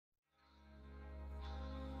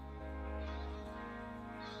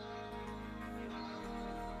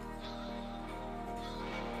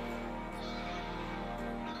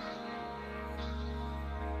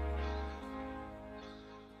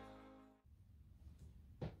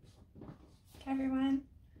Hi everyone,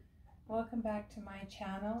 welcome back to my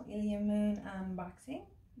channel, Ilya Moon Unboxing.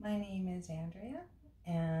 My name is Andrea,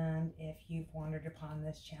 and if you've wandered upon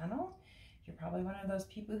this channel, you're probably one of those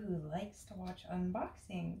people who likes to watch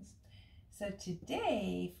unboxings. So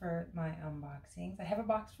today for my unboxings, I have a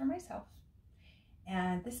box for myself,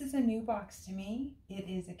 and this is a new box to me. It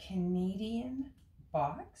is a Canadian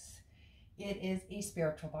box. It is a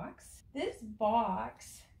spiritual box. This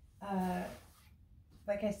box,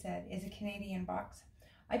 like I said, is a Canadian box.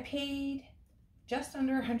 I paid just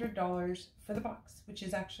under $100 for the box, which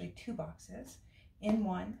is actually 2 boxes in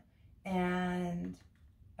one, and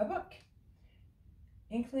a book,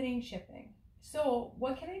 including shipping. So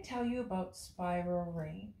what can I tell you about Spiral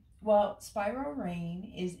Rain? Well, Spiral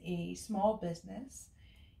Rain is a small business.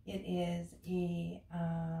 It is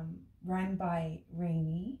run by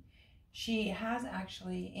Rainey. She has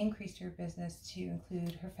actually increased her business to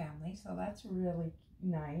include her family, so that's really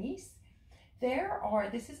nice.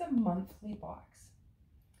 This is a monthly box.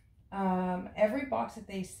 Every box that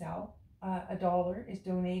they sell, $1 is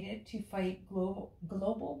donated to fight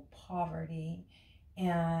global poverty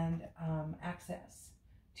and access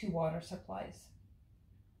to water supplies.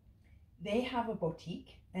 They have a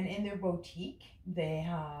boutique, and in their boutique they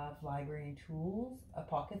have library and tools,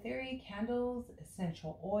 apothecary, candles,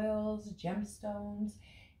 essential oils, gemstones,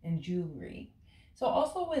 and jewelry. So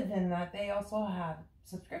also within that, they also have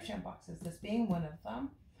subscription boxes, this being one of them.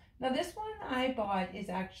 Now this one I bought is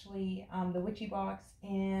actually the witchy box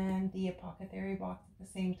and the apothecary box at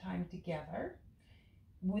the same time together.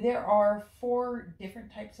 There are 4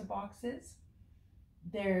 different types of boxes.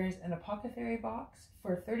 There's an apothecary box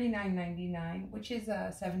for $39.99, which is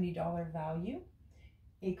a $70 value.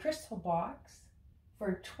 A crystal box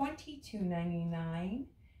for $22.99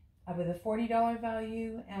 with a $40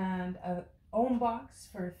 value, and a own box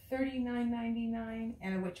for $39.99,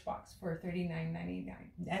 and a witch box for $39.99.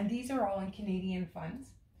 And these are all in Canadian funds.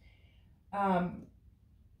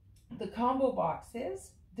 The combo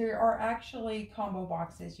boxes, there are actually combo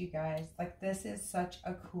boxes, you guys. Like, this is such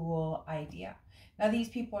a cool idea. Now, these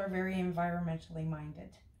people are very environmentally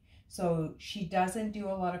minded. So she doesn't do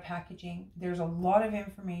a lot of packaging. There's a lot of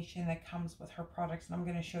information that comes with her products, and I'm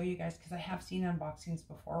going to show you guys because I have seen unboxings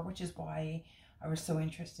before, which is why I was so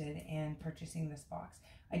interested in purchasing this box.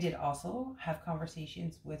 I did also have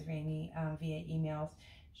conversations with Rainey via emails.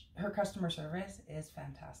 Her customer service is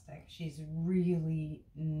fantastic. She's really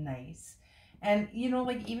nice. And, you know,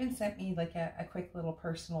 like, even sent me like a quick little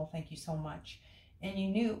personal thank you so much. And you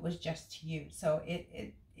knew it was just to you. So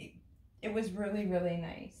it was really, really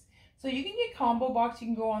nice. So you can get combo box. You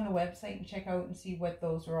can go on the website and check out and see what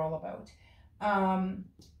those are all about.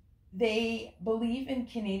 They believe in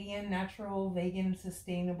Canadian, natural, vegan,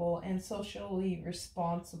 sustainable, and socially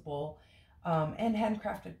responsible and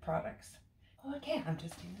handcrafted products. Okay, I'm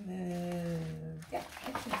just doing the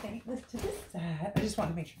thing. Let's do this side. I just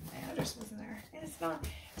wanted to make sure my address wasn't there, and it's not.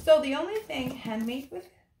 So the only thing, handmade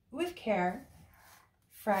with care,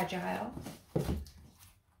 fragile.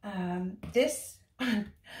 This,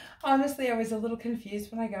 honestly, I was a little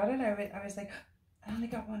confused when I got it. I was like, I only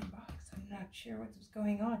got 1 box. I'm not sure what was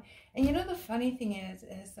going on. And you know, the funny thing is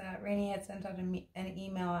that Rainey had sent out an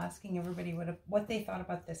email asking everybody what they thought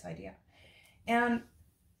about this idea. And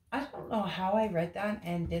I don't know how I read that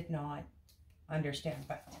and did not understand,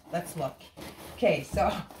 but let's look. Okay,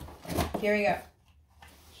 so here we go.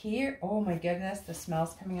 Here, oh my goodness, the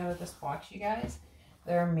smells coming out of this box, you guys,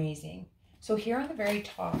 they're amazing. So here on the very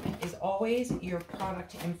top is always your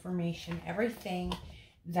product information, everything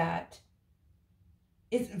that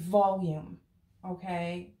is volume,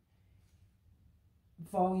 okay?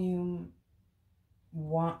 Volume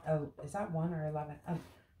 1, oh, is that 1 or 11?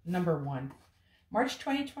 Number 1. March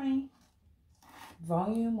 2020,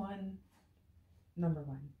 Volume 1, Number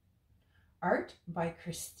 1. Art by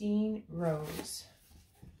Christine Rose.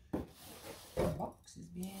 The box is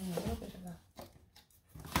being a little bit of a...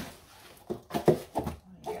 Oh,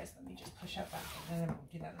 you guys, let me just push up back and then I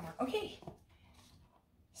won't do that anymore. Okay.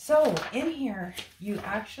 So in here, you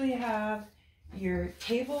actually have your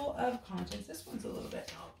table of contents. This one's a little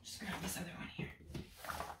bit... Oh, just grab this other one here.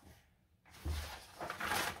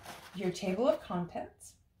 Your table of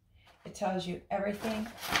contents. It tells you everything.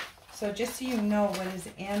 So just so you know what is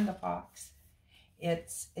in the box,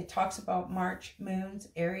 it talks about March, moons,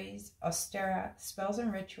 Aries, Ostera, spells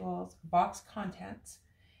and rituals, box contents,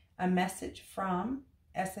 a message from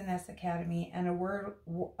SNS Academy, and a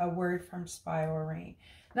word from Spiral Rain.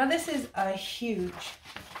 Now this is a huge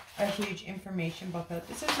information book.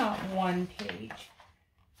 This is not 1 page.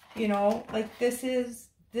 You know, like this is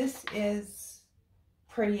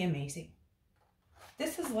pretty amazing.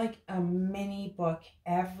 This is like a mini book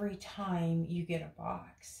every time you get a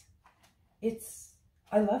box.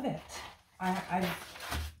 I love it.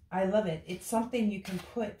 I love it. It's something you can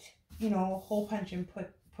put, you know, hole punch and put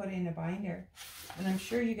in a binder. And I'm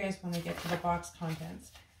sure you guys want to get to the box contents,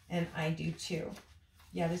 and I do too.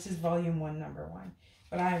 Yeah, this is volume 1, number 1.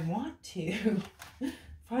 But I want to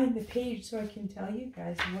find the page so I can tell you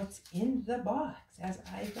guys what's in the box as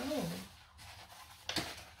I go.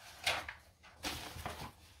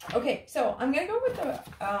 Okay, so I'm gonna go with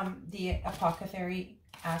the Apothecary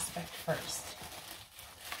aspect first,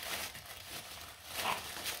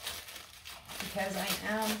 because I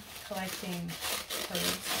am collecting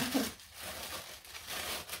herbs.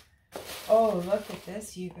 Oh, look at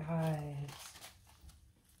this, you guys.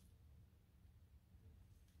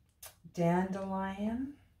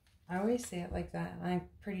 Dandelion. I always say it like that. I'm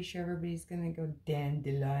pretty sure everybody's gonna go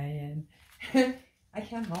dandelion. I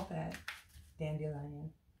can't help it.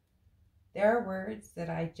 Dandelion. There are words that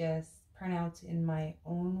I just pronounce in my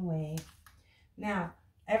own way. Now,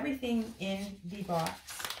 everything in the box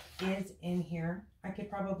is in here. I could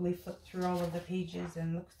probably flip through all of the pages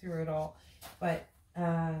and look through it all, but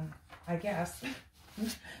I guess,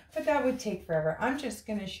 but that would take forever. I'm just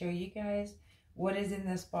going to show you guys what is in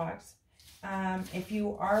this box. If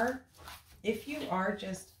you are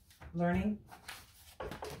just learning,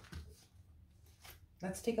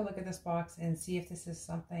 let's take a look at this box and see if this is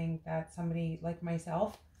something that somebody like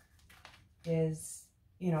myself is,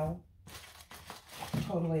 you know,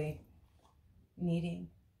 totally needing.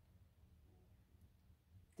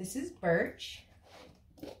 This is birch.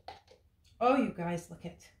 Oh, you guys, look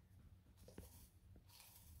at.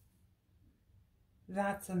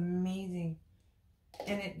 That's amazing.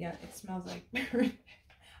 And it smells like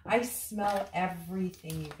I smell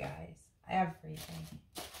everything, you guys. Everything.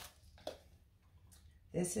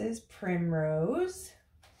 This is primrose.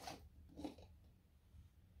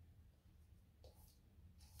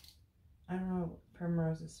 I don't know what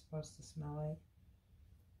primrose is supposed to smell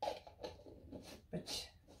like. But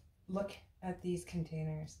look at these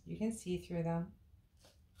containers. You can see through them.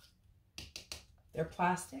 They're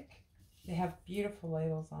plastic. They have beautiful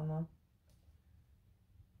labels on them.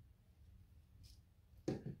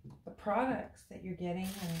 The products that you're getting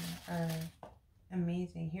are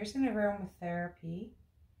amazing. Here's an aromatherapy.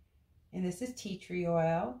 And this is tea tree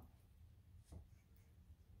oil.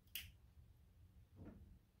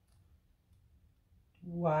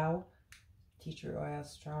 Wow. Tea tree oil is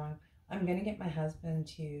strong. I'm going to get my husband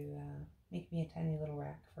to make me a tiny little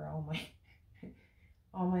rack for all my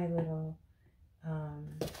all my little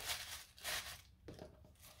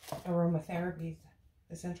aromatherapies,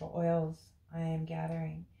 essential oils I am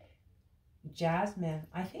gathering. Jasmine.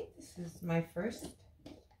 I think this is my first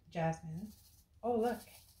jasmine. Oh, look.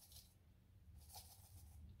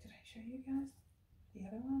 Did I show you guys the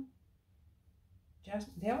other one?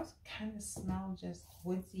 Jasmine. They all kind of smell just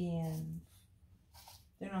woodsy, and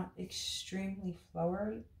they're not extremely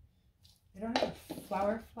flowery. They don't have a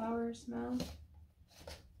flower smell.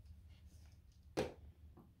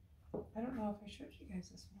 I don't know if I showed you guys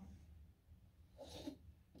this one.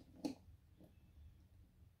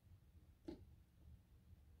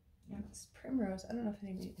 Yeah, this primrose. I don't know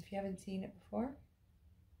if you haven't seen it before.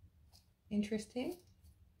 Interesting.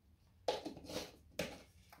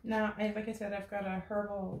 Now, like I said, I've got a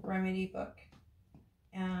herbal remedy book,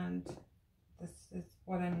 and this is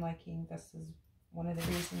what I'm liking. This is one of the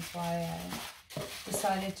reasons why I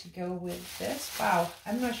decided to go with this. Wow,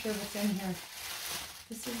 I'm not sure what's in here.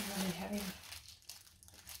 This is really heavy.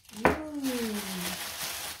 Ooh.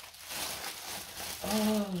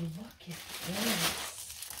 Oh, look at this.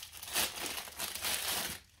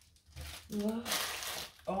 Look.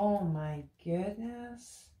 Oh my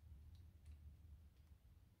goodness.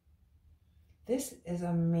 This is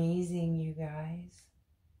amazing, you guys.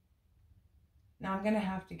 Now I'm going to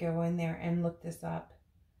have to go in there and look this up.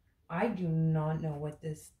 I do not know what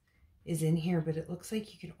this is in here, but it looks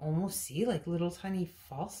like you can almost see like little tiny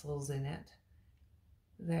fossils in it.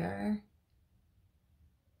 There.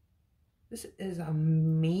 This is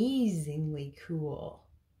amazingly cool.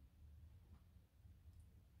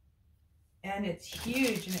 And it's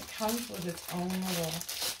huge, and it comes with its own little...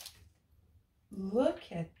 Look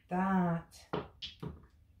at that.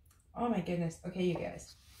 Oh my goodness. Okay, you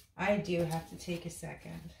guys. I do have to take a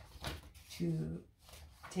second to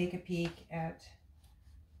take a peek at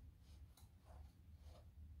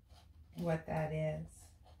what that is.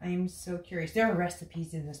 I am so curious. There are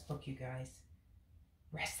recipes in this book, you guys.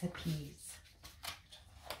 Recipes.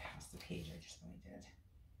 Pass the page. I just really did.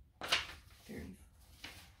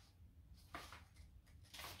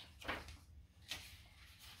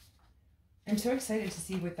 I'm so excited to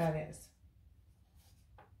see what that is.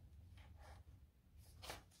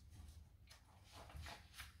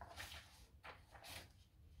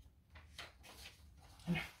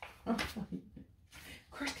 Of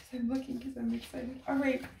course, because I'm looking, because I'm excited. All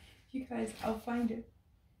right, you guys, I'll find it.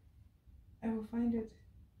 I will find it.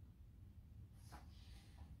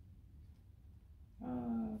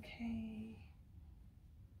 Okay.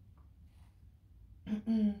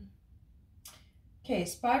 Okay,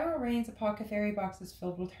 Spiral Rain's Apothecary box is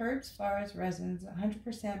filled with herbs, flowers, resins,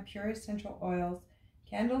 100% pure essential oils,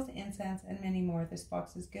 candles, incense, and many more. This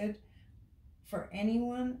box is good for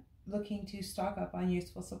anyone looking to stock up on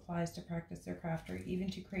useful supplies to practice their craft, or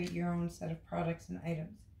even to create your own set of products and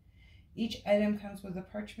items. Each item comes with a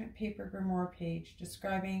parchment paper grimoire page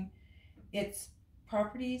describing its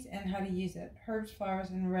properties and how to use it. Herbs,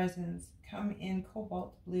 flowers, and resins come in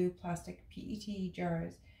cobalt blue plastic PET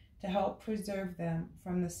jars to help preserve them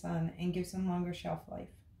from the sun and gives them longer shelf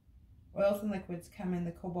life. Oils and liquids come in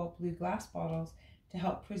the cobalt blue glass bottles to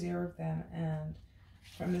help preserve them and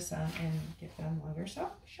from the sun and give them longer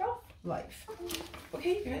shelf life.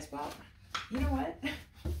 Okay, you guys, well, you know what?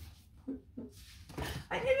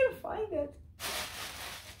 I didn't find it.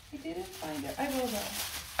 I didn't find it. I will though.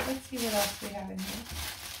 Let's see what else we have in here.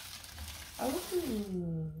 Oh,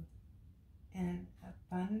 an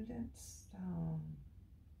abundant stone.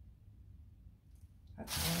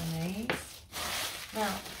 That's really nice.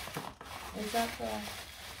 Now, is that the,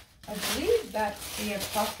 I believe that's the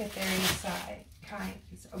apothecary side kind.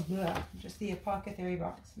 It's just the apothecary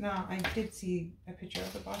box. Now, I did see a picture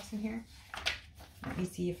of the box in here. Let me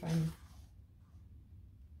see if I'm,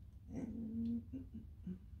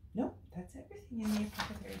 nope, that's everything in the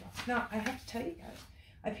apothecary box. Now, I have to tell you guys,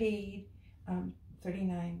 I paid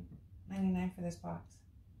 $39.99 for this box.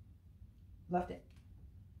 Loved it.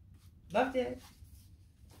 Loved it.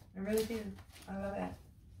 I really do. I love it.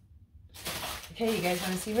 Okay, you guys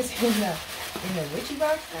want to see what's in the witchy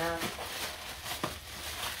box now?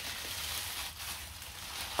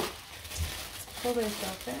 Let's pull this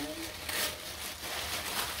open.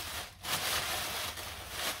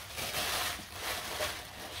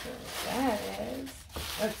 Sure what that is.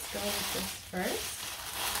 Let's go with this first.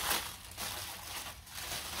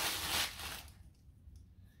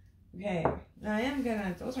 Okay, now I am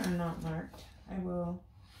gonna, those are not marked. I will.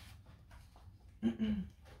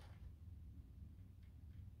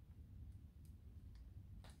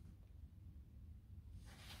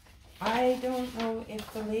 I don't know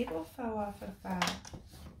if the label fell off of that.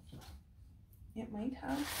 It might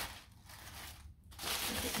have.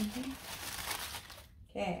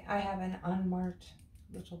 Okay, I have an unmarked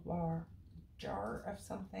little jar of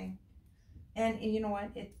something. And you know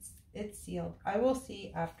what? It's sealed. I will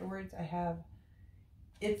see afterwards. I have,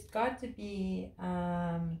 it's got to be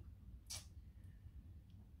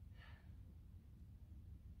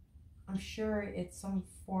I'm sure it's some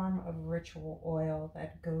form of ritual oil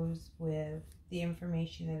that goes with the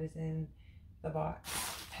information that is in the box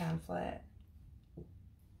pamphlet.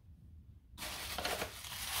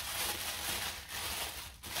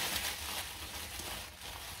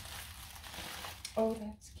 Oh,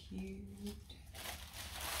 that's cute.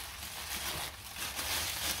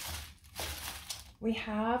 We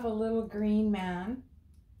have a little green man.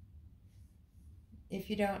 If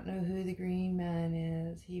you don't know who the green man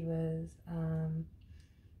is, he was a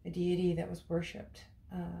deity that was worshipped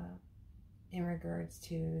in regards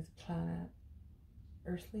to the planet,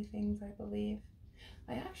 earthly things, I believe.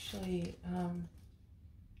 I actually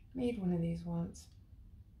made one of these once.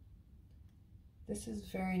 This is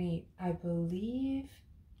very neat. I believe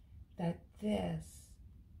that this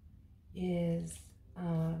is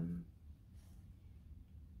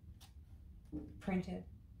printed.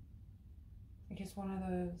 I guess one of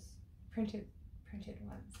those printed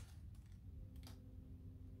ones.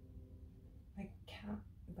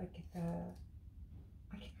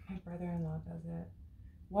 My brother-in-law does it.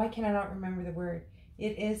 Why can I not remember the word?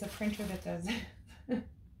 It is a printer that does it.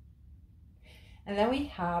 And then we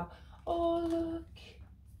have, oh look.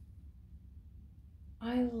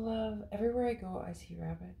 I love, everywhere I go I see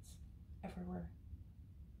rabbits. Everywhere.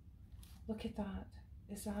 Look at that.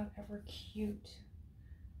 Is that ever cute?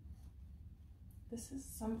 This,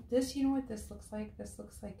 you know what this looks like? This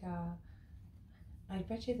looks like I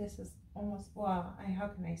bet you this is almost, well, how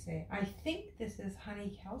can I say? I think this is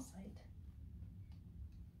honey calcite.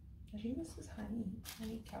 I think this is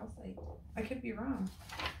honey calcite. I could be wrong.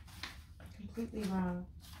 Completely wrong.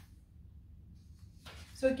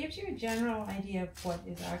 So it gives you a general idea of what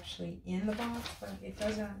is actually in the box, but it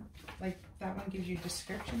doesn't, like that one gives you a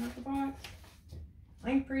description of the box.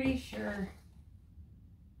 I'm pretty sure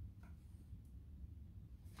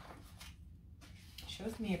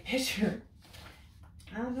shows me a picture.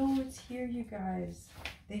 I don't know it's here, you guys.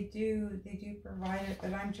 They do provide it,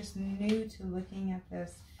 but I'm just new to looking at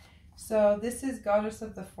this. So this is Goddess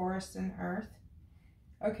of the Forest and Earth.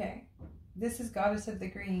 Okay, this is Goddess of the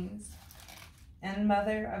Greens and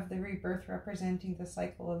Mother of the Rebirth, representing the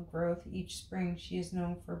cycle of growth. Each spring she is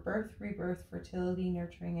known for birth, rebirth, fertility,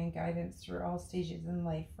 nurturing, and guidance through all stages in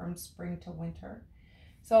life, from spring to winter.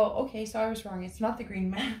 So, okay, so I was wrong. It's not the Green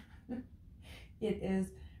Man. It is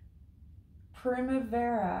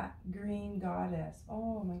Primavera Green Goddess.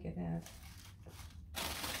 Oh my goodness.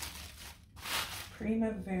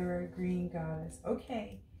 Primavera Green Goddess.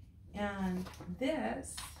 Okay, and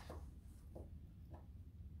this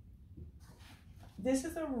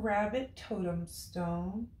is a rabbit totem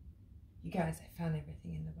stone. You guys, I found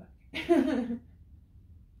everything in the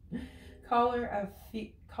book. Collar of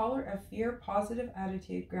fear, positive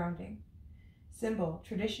attitude, grounding. Symbol.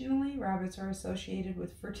 Traditionally, rabbits are associated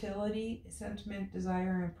with fertility, sentiment,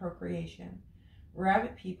 desire, and procreation.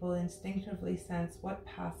 Rabbit people instinctively sense what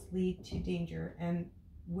paths lead to danger and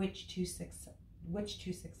which to success.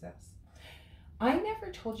 I never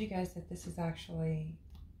told you guys that this is actually,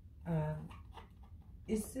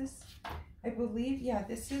 is this, I believe, yeah,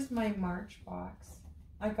 this is my March box.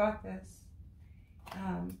 I got this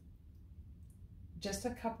just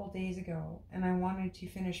a couple days ago, and I wanted to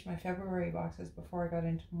finish my February boxes before I got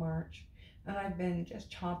into March. And I've been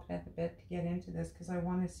just chomping at the bit to get into this because I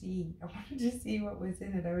wanted to see what was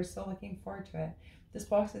in it. I was so looking forward to it. This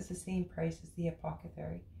box is the same price as the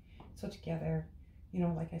Apothecary. So together, you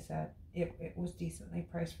know, like I said, it was decently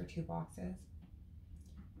priced for 2 boxes.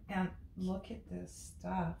 And look at this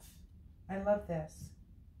stuff. I love this.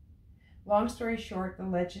 Long story short, the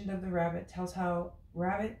legend of the rabbit tells how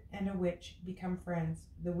rabbit and a witch become friends.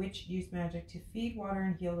 The witch used magic to feed, water,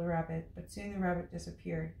 and heal the rabbit, but soon the rabbit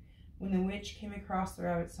disappeared. When the witch came across the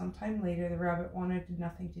rabbit sometime later, the rabbit wanted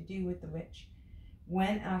nothing to do with the witch.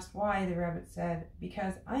 When asked why, the rabbit said,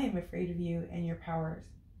 "Because I am afraid of you and your powers."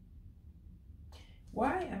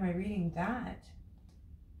 Why am I reading that?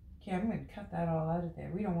 Okay, I'm going to cut that all out of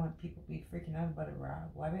there. We don't want people to be freaking out about a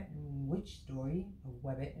rabbit and witch story. A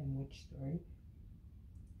rabbit and witch story.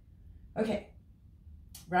 Okay.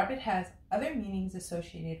 Rabbit has other meanings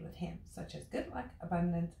associated with him, such as good luck,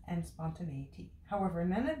 abundance, and spontaneity. However,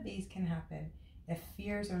 none of these can happen if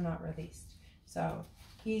fears are not released. So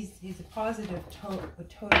he's a positive totem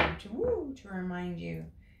to remind you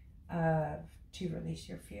to release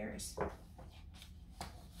your fears.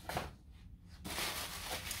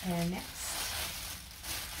 And next,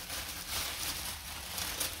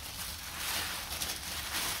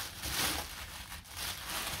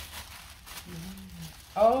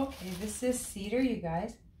 okay, this is cedar, you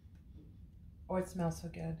guys. Oh, it smells so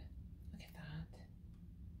good. Look at that.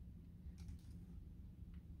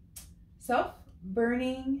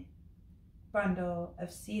 Self-burning bundle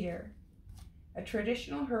of cedar, a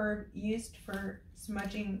traditional herb used for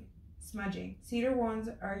smudging. Cedar wands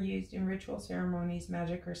are used in ritual ceremonies,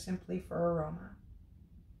 magic, or simply for aroma.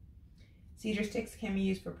 Cedar sticks can be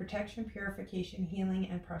used for protection, purification, healing,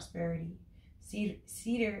 and prosperity.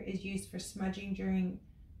 Cedar is used for smudging during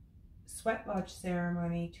sweat lodge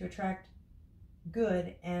ceremony to attract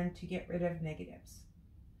good and to get rid of negatives.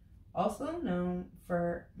 Also known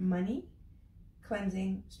for money,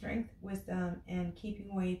 cleansing, strength, wisdom, and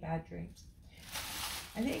keeping away bad dreams.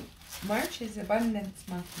 I think March is abundance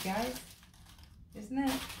month, you guys, isn't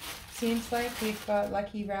it? Seems like we've got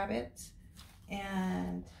lucky rabbits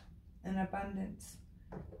and an abundance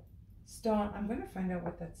stone. I'm going to find out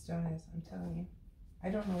what that stone is, I'm telling you. I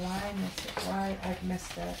don't know why I've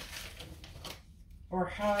missed it, or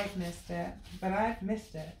how I've missed it, but I've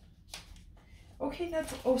missed it. Okay,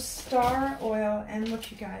 that's Star oil, and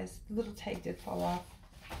look, you guys, the little tag did fall off.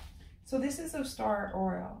 So this is Star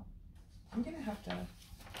oil. I'm going to have to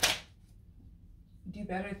do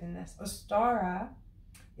better than this. Ostara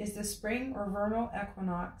is the spring or vernal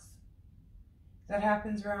equinox that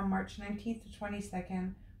happens around March 19th to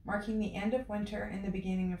 22nd, marking the end of winter and the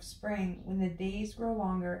beginning of spring, when the days grow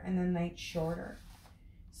longer and the nights shorter.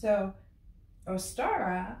 So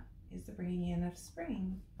Ostara is the bringing in of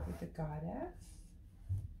spring with the goddess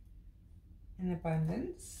and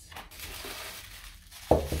abundance.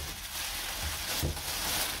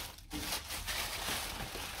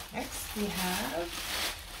 Next we have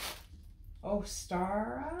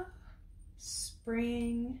Ostara,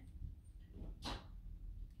 spring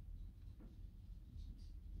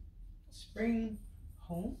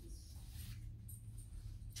homes.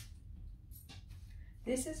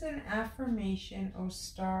 This is an affirmation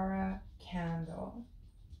Ostara candle.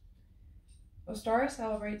 Ostara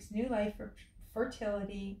celebrates new life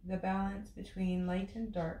fertility, the balance between light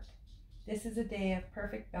and dark. This is a day of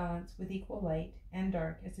perfect balance with equal light and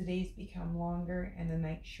dark as the days become longer and the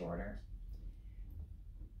nights shorter.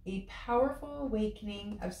 A powerful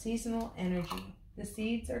awakening of seasonal energy. The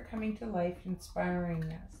seeds are coming to life, inspiring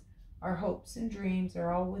us. Our hopes and dreams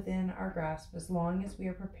are all within our grasp as long as we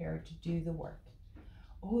are prepared to do the work.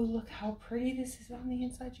 Oh, look how pretty this is on the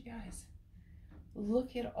inside, you guys.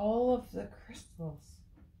 Look at all of the crystals.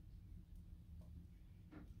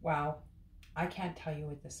 Wow, I can't tell you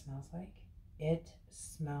what this smells like. It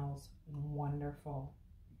smells wonderful.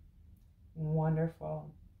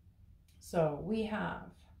 Wonderful. So we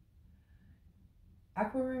have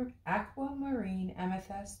aquamarine,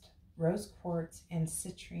 amethyst, rose quartz, and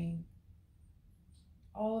citrine.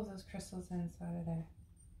 All of those crystals inside of there.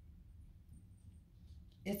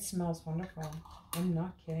 It smells wonderful. I'm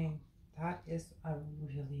not kidding. That is a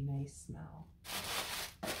really nice smell.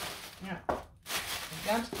 Yeah.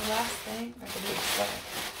 Down to the last thing. I believe so.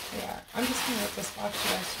 Yeah. I'm just going to rip this box. You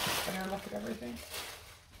guys better look at everything.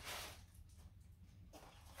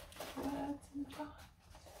 What's in the box?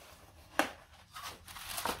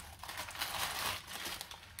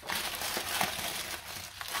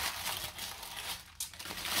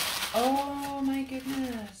 Oh my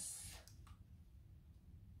goodness.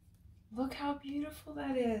 Look how beautiful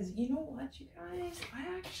that is. You know what, you guys?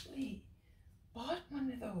 I actually bought one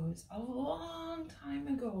of those a long time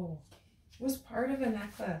ago. It was part of a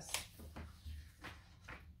necklace.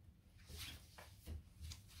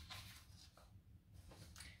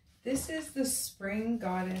 This is the spring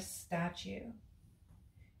goddess statue.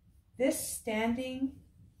 This standing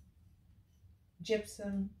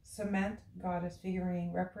gypsum cement goddess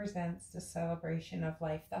figurine represents the celebration of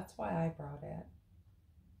life. That's why I brought it.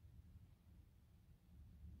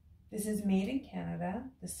 This is made in Canada.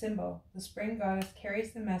 The symbol, the spring goddess,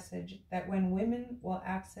 carries the message that when women will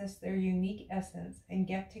access their unique essence and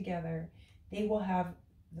get together, they will have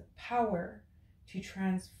the power to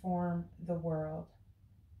transform the world.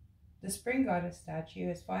 The spring goddess statue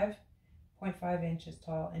is 5.5 inches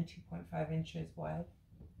tall and 2.5 inches wide.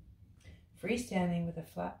 Freestanding with a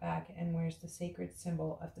flat back and wears the sacred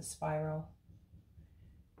symbol of the spiral.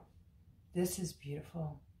 This is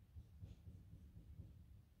beautiful.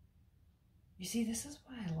 You see, this is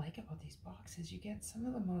what I like about these boxes. You get some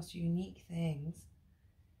of the most unique things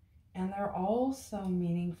and they're all so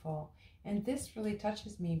meaningful. And this really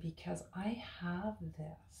touches me because I have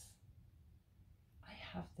this. I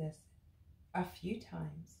have this a few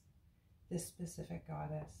times, this specific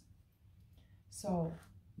goddess. So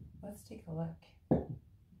let's take a look.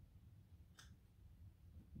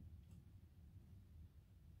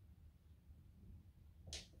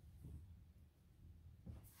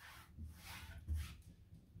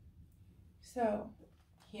 So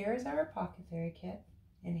here's our Apothecary kit,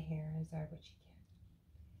 and here is our witchy kit.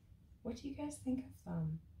 What do you guys think of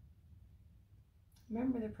them?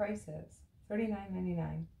 Remember the prices,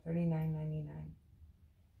 $39.99, $39.99.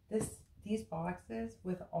 These boxes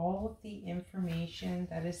with all of the information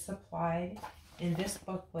that is supplied in this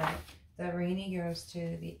booklet that Rainey goes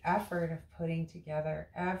to the effort of putting together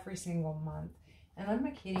every single month. And I'm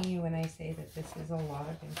not kidding you when I say that this is a lot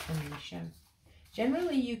of information.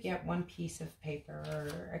 Generally, you get one piece of paper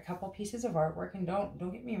or a couple pieces of artwork, and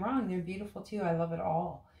don't get me wrong, they're beautiful too. I love it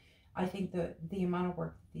all. I think the amount of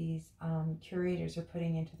work these curators are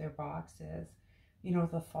putting into their boxes, you know,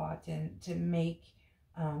 the thought and to make,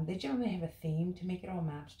 they generally have a theme to make it all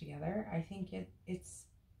match together. I think it's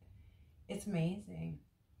amazing,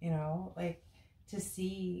 you know, like to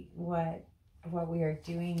see what we are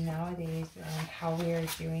doing nowadays and how we are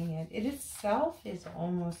doing it. It itself is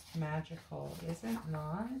almost magical, is it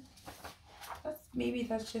not? Maybe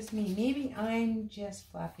that's just me. Maybe I'm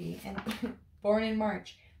just fluffy. And born in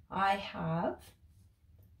March. I have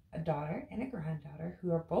a daughter and a granddaughter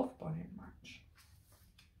who are both born in March.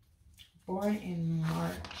 Born in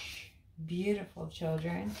March. Beautiful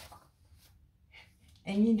children.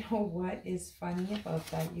 And you know what is funny about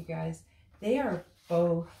that, you guys? They are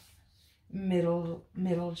both middle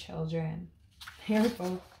children. They are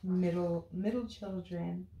both middle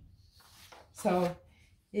children. So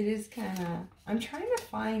it is kind of, I'm trying to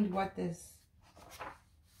find what this,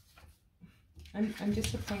 I'm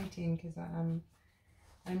disappointing because I'm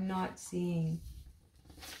not seeing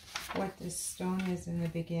what this stone is in the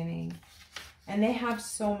beginning. And they have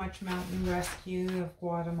so much Mountain Rescue of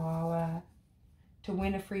Guatemala. To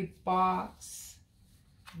win a free box,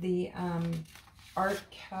 the art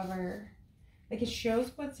cover, like it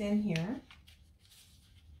shows what's in here,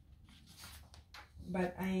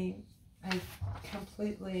 but I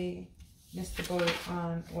completely missed the boat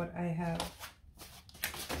on what I have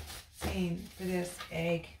paying for this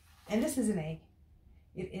egg. And this is an egg.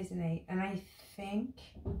 It is an egg. And I think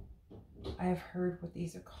I've heard what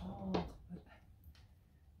these are called. But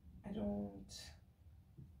I don't,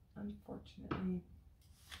 unfortunately.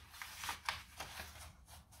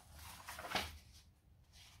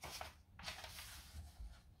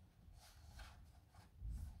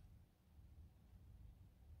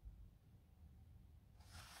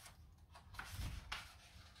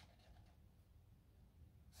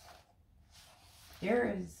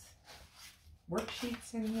 There is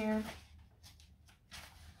worksheets in here.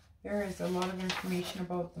 There is a lot of information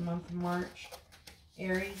about the month of March.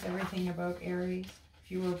 Aries, everything about Aries.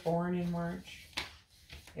 If you were born in March.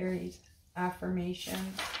 Aries,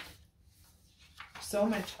 affirmations. So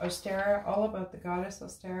much Ostera, all about the goddess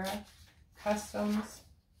Ostera. Customs.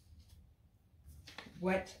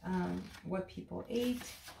 What people ate.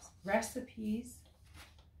 Recipes.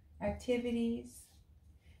 Activities.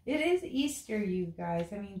 It is Easter, you guys.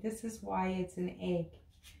 I mean, this is why it's an egg.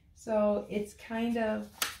 So it's kind of,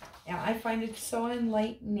 I find it so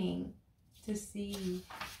enlightening to see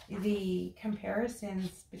the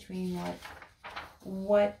comparisons between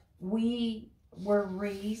what we were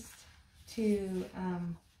raised to,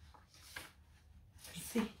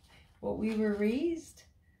 see, what we were raised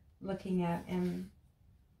looking at and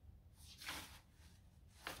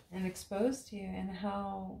exposed to, and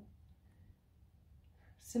how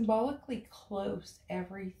symbolically close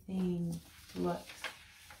everything looks.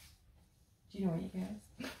 Do you know what, you guys?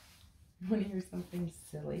 Want to hear something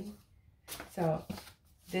silly? So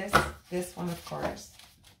this one, of course,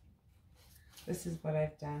 this is what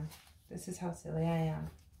I've done. This is how silly I am.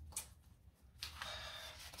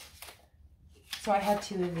 So I had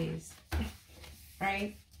two of these,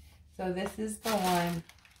 right? So this is the one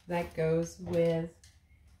that goes with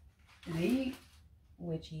the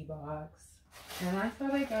witchy box. And I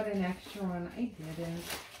thought I got an extra one. I didn't.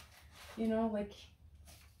 You know, like,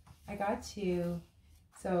 I got two.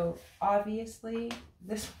 So, obviously,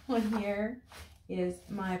 this one here is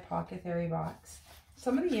my Apothecary box.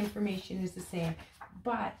 Some of the information is the same,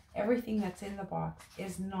 but everything that's in the box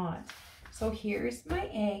is not. So, here's my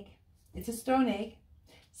egg. It's a stone egg.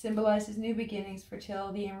 Symbolizes new beginnings,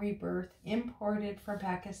 fertility, and rebirth. Imported from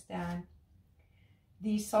Pakistan.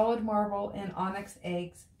 The solid marble and onyx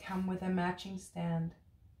eggs come with a matching stand.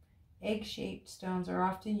 Egg-shaped stones are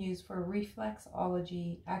often used for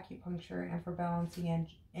reflexology, acupuncture, and for balancing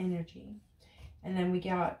energy. And then we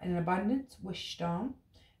got an abundance wish stone.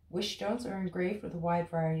 Wish stones are engraved with a wide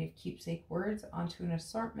variety of keepsake words onto an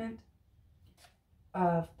assortment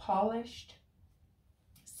of polished,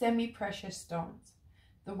 semi-precious stones.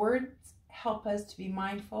 The words help us to be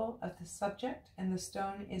mindful of the subject, and the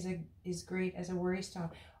stone is great as a worry stone.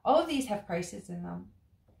 All of these have prices in them.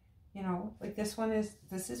 You know, like this is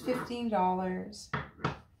 $15.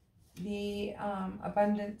 The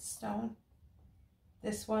abundance stone,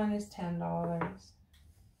 this one is $10.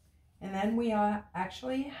 And then we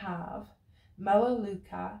actually have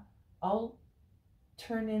Melaleuca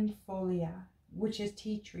alternifolia, which is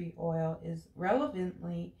tea tree oil, is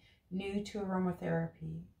relevantly new to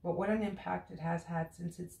aromatherapy, but what an impact it has had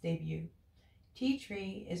since its debut. Tea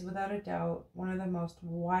tree is without a doubt one of the most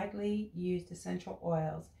widely used essential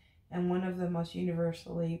oils and one of the most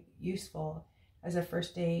universally useful as a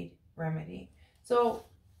first aid remedy. So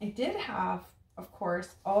it did have, of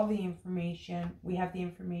course, all the information. We have the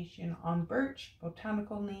information on birch,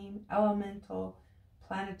 botanical name, elemental,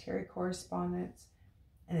 planetary correspondence,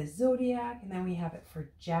 and a zodiac, and then we have it for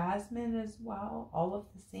jasmine as well. All of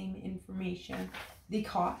the same information. The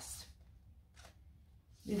cost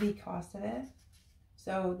of it.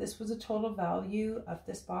 So this was a total value of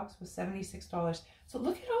this box was $76. So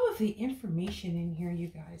look at all of the information in here, you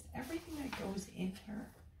guys. Everything that goes in here.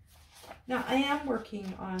 Now I am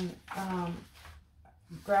working on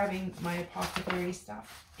grabbing my Apothecary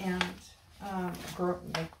stuff and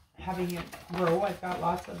having it grow. I've got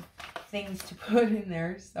lots of things to put in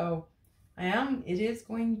there, so it is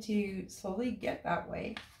going to slowly get that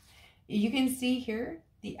way. You can see here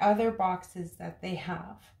the other boxes that they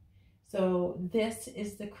have. So this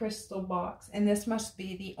is the crystal box, and this must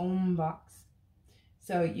be the Om box.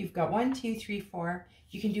 So you've got 1, 2, 3, 4.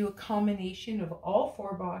 You can do a combination of all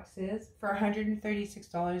 4 boxes for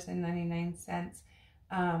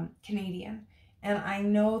 $136.99 Canadian. And I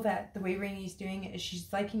know that the way Rainie's doing it is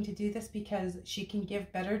she's liking to do this because she can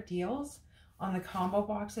give better deals on the combo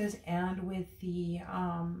boxes and with the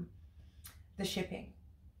shipping.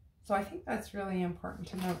 So I think that's really important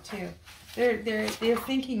to note too. They're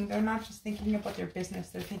thinking, they're not just thinking about their business,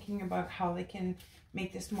 they're thinking about how they can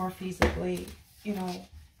make this more feasibly, you know,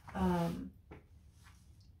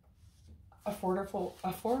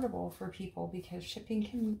 affordable for people, because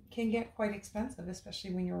shipping can get quite expensive,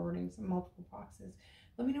 especially when you're ordering some multiple boxes.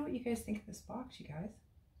 Let me know what you guys think of this box, you guys.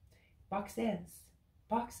 Box is.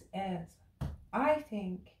 I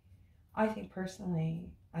think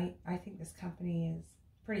personally, I think this company is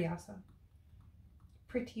pretty awesome.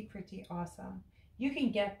 Pretty awesome. You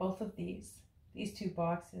can get both of these two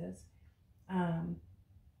boxes.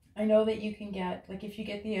 I know that you can get, like, if you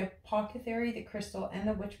get the Apothecary, the crystal, and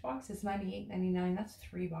the witch box, it's $98.99. That's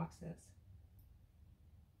 3 boxes.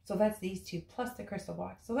 So that's these two plus the crystal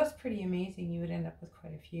box. So that's pretty amazing. You would end up with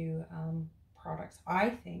quite a few products. I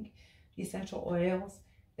think the essential oils,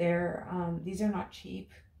 they're these are not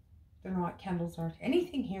cheap. They're not, candles aren't.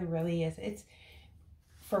 Anything here really is. It's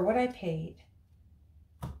for what I paid.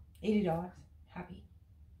 $80. Happy.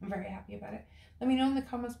 I'm very happy about it. Let me know in the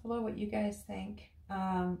comments below what you guys think.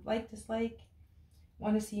 Like, dislike,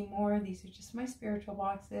 want to see more. These are just my spiritual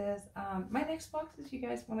boxes. My next boxes, you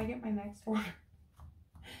guys, when I get my next order,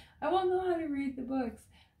 I won't know how to read the books.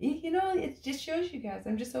 You know, it just shows you guys.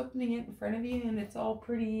 I'm just opening it in front of you, and it's all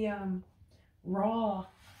pretty raw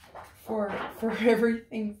for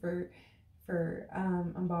everything for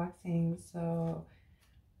unboxing. So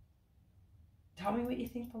tell me what you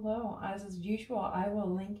think below. As usual, I will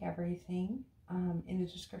link everything in the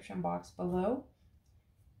description box below.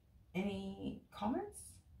 Any comments?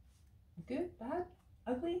 Good, bad,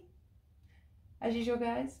 ugly? As usual,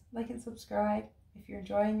 guys, like and subscribe. If you're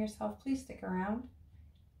enjoying yourself, please stick around.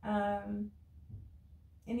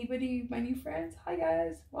 Anybody, my new friends, hi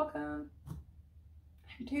guys, welcome.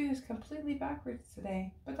 I'm doing this completely backwards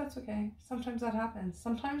today, but that's okay. Sometimes that happens.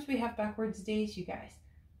 Sometimes we have backwards days, you guys.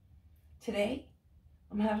 Today,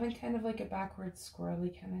 I'm having kind of like a backwards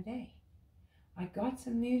squirrely kind of day. I got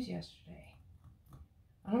some news yesterday.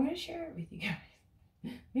 I'm going to share it with you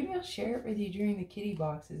guys. Maybe I'll share it with you during the kitty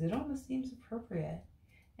boxes. It almost seems appropriate.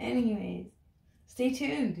 Anyways, stay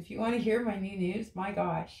tuned if you want to hear my new news. My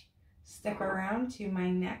gosh, stick around to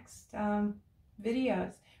my next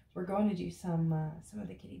videos. We're going to do some of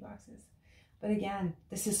the kitty boxes. But again,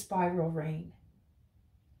 this is Spiral Rain.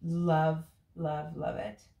 Love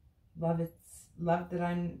it. Love that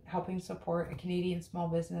I'm helping support a Canadian small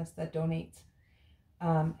business that donates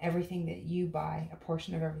everything that you buy, a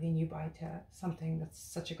portion of everything you buy, to something that's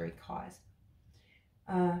such a great cause.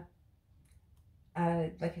 Like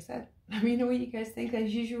I said, let me know what you guys think.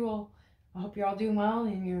 As usual, I hope you're all doing well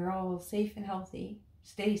and you're all safe and healthy.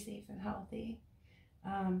 Stay safe and healthy.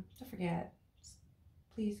 Don't forget,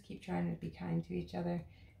 please keep trying to be kind to each other.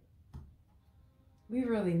 We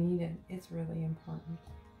really need it. It's really important.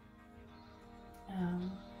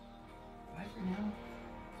 Bye for now.